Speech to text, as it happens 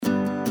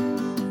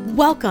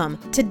Welcome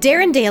to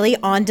Darren Daily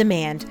On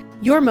Demand,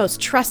 your most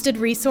trusted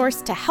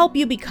resource to help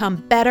you become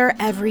better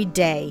every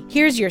day.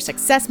 Here's your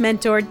success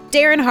mentor,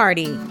 Darren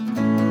Hardy.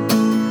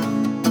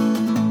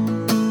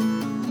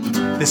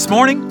 This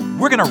morning,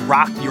 we're going to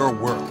rock your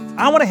world.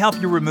 I want to help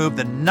you remove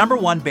the number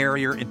one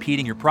barrier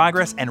impeding your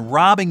progress and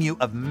robbing you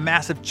of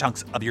massive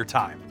chunks of your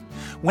time.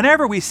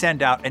 Whenever we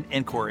send out an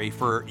inquiry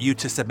for you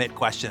to submit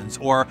questions,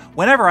 or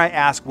whenever I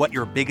ask what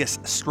your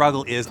biggest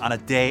struggle is on a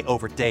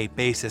day-over-day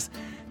basis,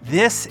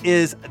 this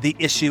is the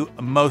issue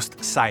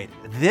most cited.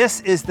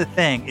 This is the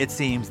thing, it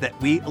seems, that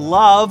we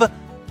love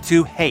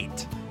to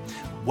hate.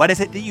 What is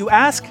it that you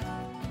ask?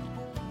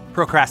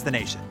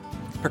 Procrastination.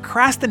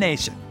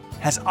 Procrastination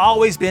has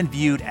always been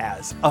viewed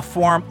as a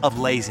form of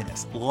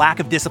laziness, lack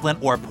of discipline,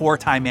 or poor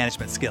time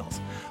management skills.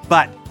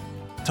 But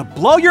to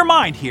blow your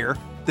mind here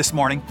this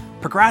morning,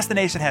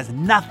 procrastination has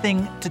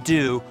nothing to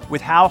do with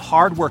how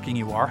hardworking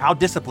you are, how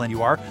disciplined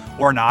you are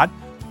or not,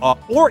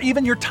 or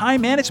even your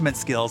time management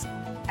skills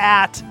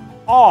at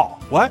all.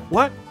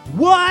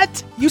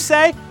 What? You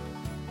say?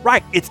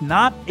 Right, it's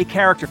not a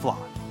character flaw.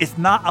 It's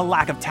not a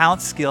lack of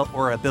talent, skill,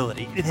 or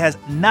ability. It has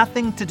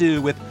nothing to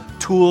do with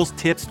tools,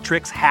 tips,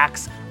 tricks,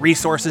 hacks,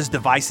 resources,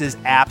 devices,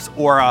 apps,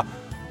 or a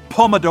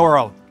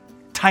Pomodoro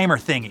timer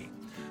thingy.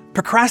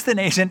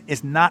 Procrastination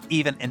is not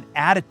even an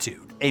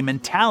attitude, a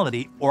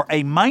mentality, or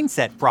a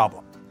mindset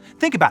problem.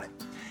 Think about it.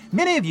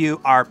 Many of you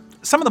are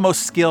some of the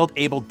most skilled,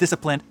 able,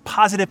 disciplined,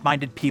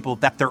 positive-minded people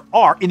that there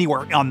are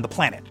anywhere on the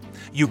planet.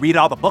 You read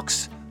all the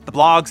books, the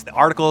blogs, the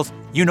articles,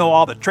 you know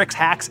all the tricks,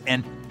 hacks,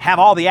 and have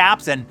all the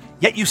apps, and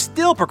yet you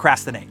still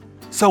procrastinate.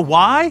 So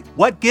why?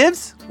 What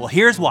gives? Well,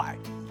 here's why.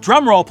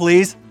 Drum roll,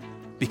 please.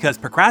 Because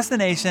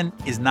procrastination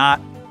is not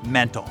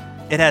mental.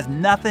 It has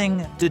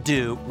nothing to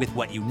do with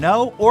what you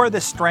know or the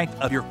strength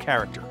of your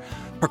character.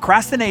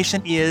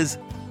 Procrastination is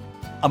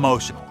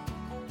emotional.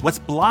 What's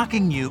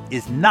blocking you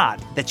is not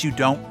that you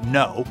don't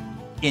know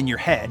in your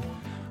head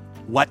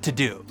what to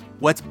do.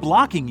 What's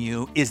blocking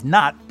you is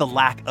not the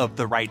lack of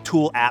the right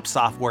tool, app,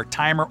 software,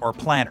 timer, or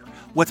planner.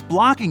 What's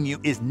blocking you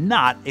is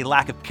not a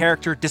lack of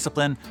character,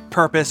 discipline,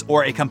 purpose,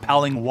 or a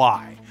compelling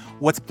why.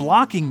 What's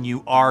blocking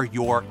you are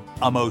your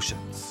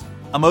emotions.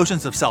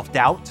 Emotions of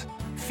self-doubt,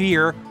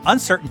 fear,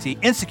 uncertainty,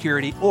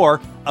 insecurity,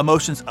 or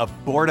emotions of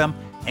boredom,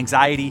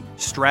 anxiety,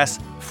 stress,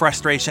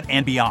 frustration,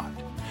 and beyond.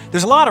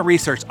 There's a lot of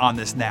research on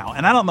this now,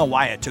 and I don't know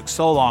why it took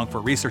so long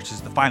for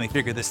researchers to finally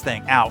figure this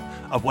thing out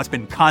of what's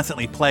been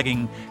constantly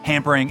plaguing,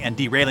 hampering, and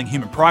derailing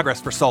human progress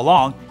for so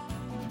long,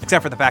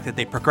 except for the fact that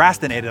they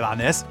procrastinated on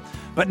this.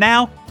 But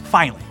now,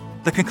 finally,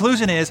 the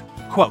conclusion is,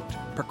 quote,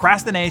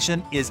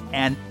 procrastination is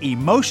an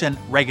emotion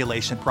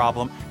regulation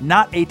problem,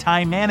 not a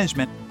time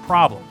management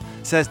problem,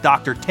 says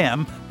Dr.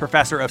 Tim,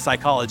 professor of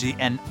psychology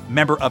and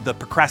member of the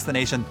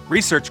Procrastination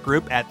Research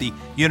Group at the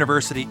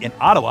University in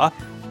Ottawa.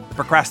 The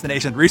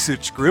Procrastination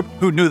Research Group,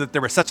 who knew that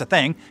there was such a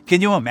thing.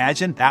 Can you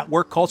imagine that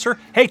work culture?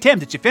 Hey, Tim,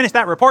 did you finish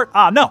that report?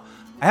 No,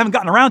 I haven't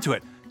gotten around to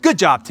it. Good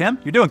job, Tim.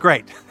 You're doing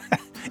great.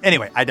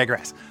 Anyway, I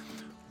digress.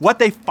 What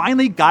they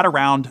finally got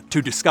around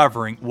to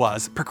discovering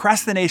was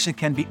procrastination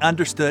can be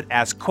understood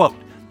as, quote,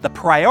 the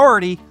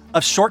priority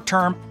of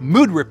short-term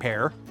mood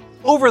repair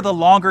over the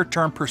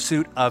longer-term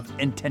pursuit of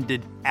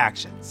intended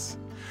actions.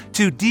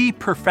 To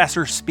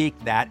de-professor speak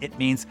that, it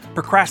means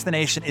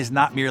procrastination is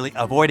not merely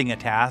avoiding a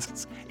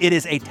task, it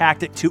is a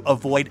tactic to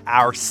avoid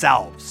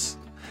ourselves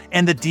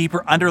and the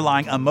deeper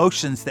underlying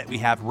emotions that we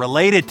have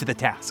related to the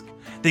task.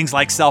 Things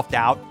like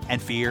self-doubt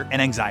and fear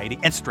and anxiety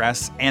and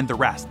stress and the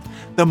rest.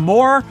 The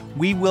more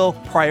we will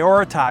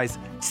prioritize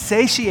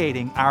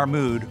satiating our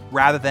mood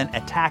rather than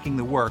attacking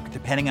the work,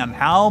 depending on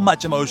how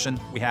much emotion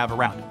we have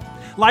around it.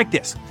 Like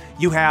this,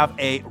 you have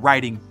a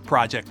writing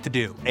project to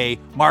do, a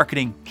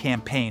marketing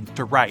campaign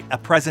to write, a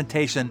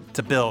presentation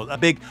to build, a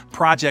big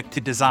project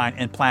to design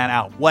and plan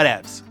out,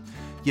 whatevs.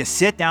 You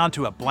sit down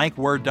to a blank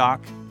Word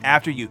doc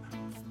after you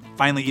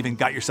finally even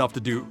got yourself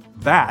to do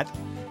that.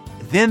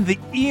 Then the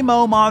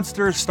emo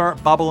monsters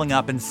start bubbling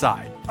up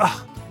inside.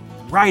 Ugh,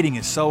 writing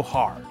is so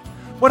hard.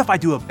 What if I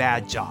do a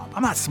bad job?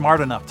 I'm not smart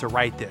enough to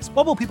write this.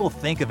 What will people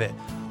think of it?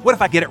 What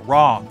if I get it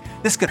wrong?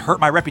 This could hurt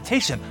my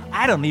reputation.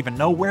 I don't even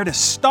know where to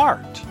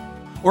start.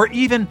 Or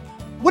even,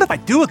 what if I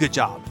do a good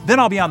job? Then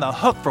I'll be on the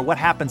hook for what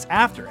happens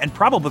after and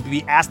probably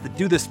be asked to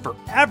do this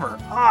forever.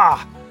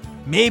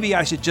 Maybe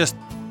I should just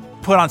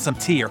put on some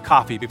tea or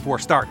coffee before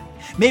starting.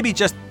 Maybe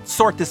just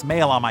sort this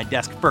mail on my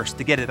desk first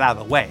to get it out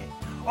of the way.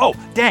 Oh,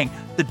 dang,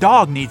 the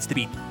dog needs to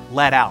be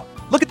let out.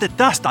 Look at the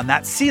dust on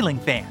that ceiling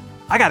fan.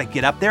 I gotta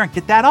get up there and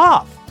get that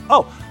off.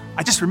 Oh,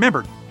 I just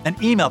remembered an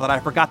email that I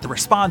forgot to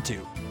respond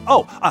to.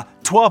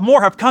 12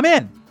 more have come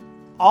in.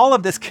 All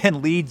of this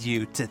can lead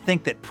you to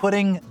think that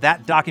putting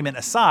that document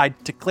aside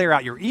to clear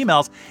out your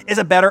emails is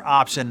a better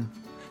option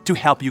to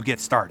help you get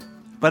started.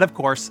 But of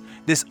course,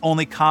 this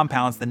only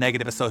compounds the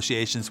negative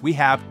associations we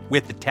have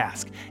with the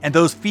task. And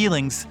those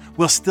feelings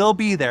will still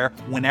be there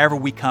whenever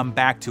we come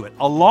back to it,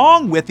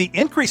 along with the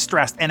increased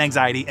stress and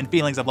anxiety and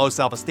feelings of low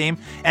self-esteem,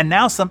 and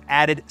now some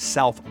added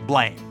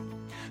self-blame.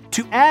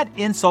 To add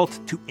insult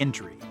to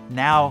injury,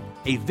 now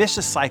a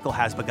vicious cycle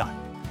has begun.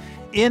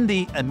 In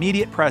the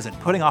immediate present,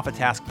 putting off a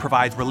task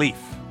provides relief,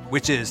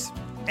 which is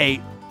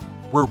a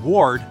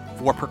reward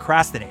for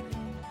procrastinating.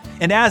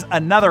 And as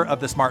another of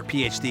the smart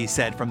PhDs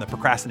said from the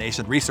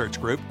Procrastination Research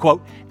Group,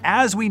 quote,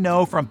 as we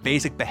know from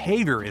basic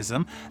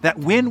behaviorism that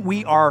when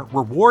we are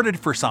rewarded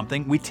for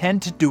something, we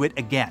tend to do it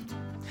again.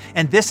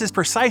 And this is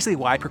precisely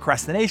why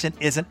procrastination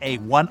isn't a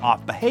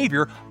one-off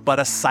behavior, but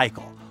a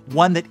cycle,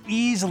 one that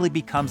easily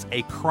becomes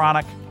a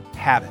chronic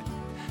habit.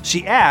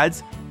 She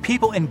adds,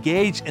 people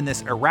engage in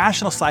this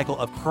irrational cycle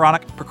of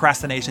chronic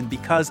procrastination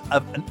because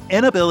of an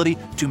inability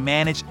to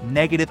manage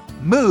negative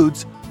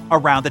moods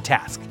around the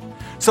task.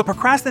 So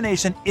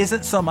procrastination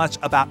isn't so much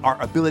about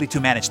our ability to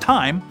manage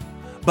time,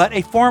 but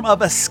a form of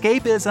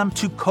escapism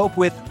to cope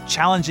with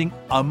challenging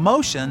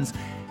emotions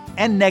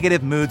and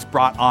negative moods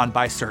brought on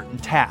by certain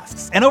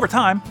tasks. And over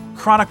time,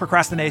 chronic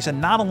procrastination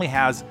not only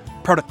has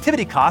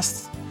productivity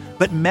costs,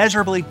 but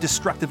measurably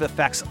destructive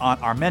effects on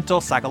our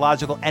mental,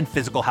 psychological, and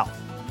physical health.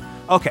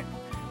 Okay,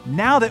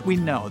 now that we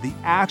know the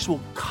actual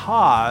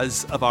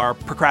cause of our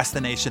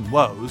procrastination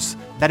woes,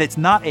 that it's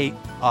not a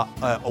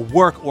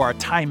work or a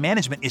time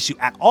management issue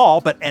at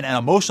all, but an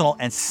emotional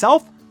and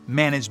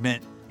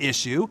self-management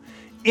issue,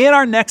 in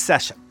our next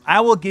session, I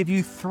will give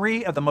you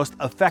 3 of the most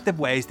effective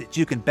ways that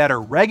you can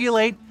better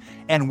regulate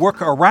and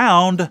work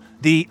around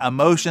the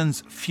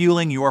emotions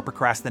fueling your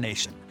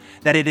procrastination.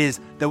 That it is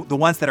the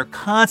ones that are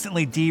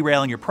constantly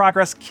derailing your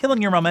progress,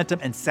 killing your momentum,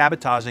 and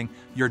sabotaging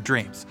your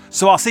dreams.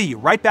 So I'll see you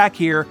right back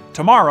here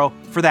tomorrow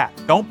for that.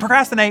 Don't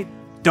procrastinate.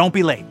 Don't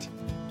be late.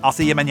 I'll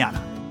see you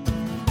mañana.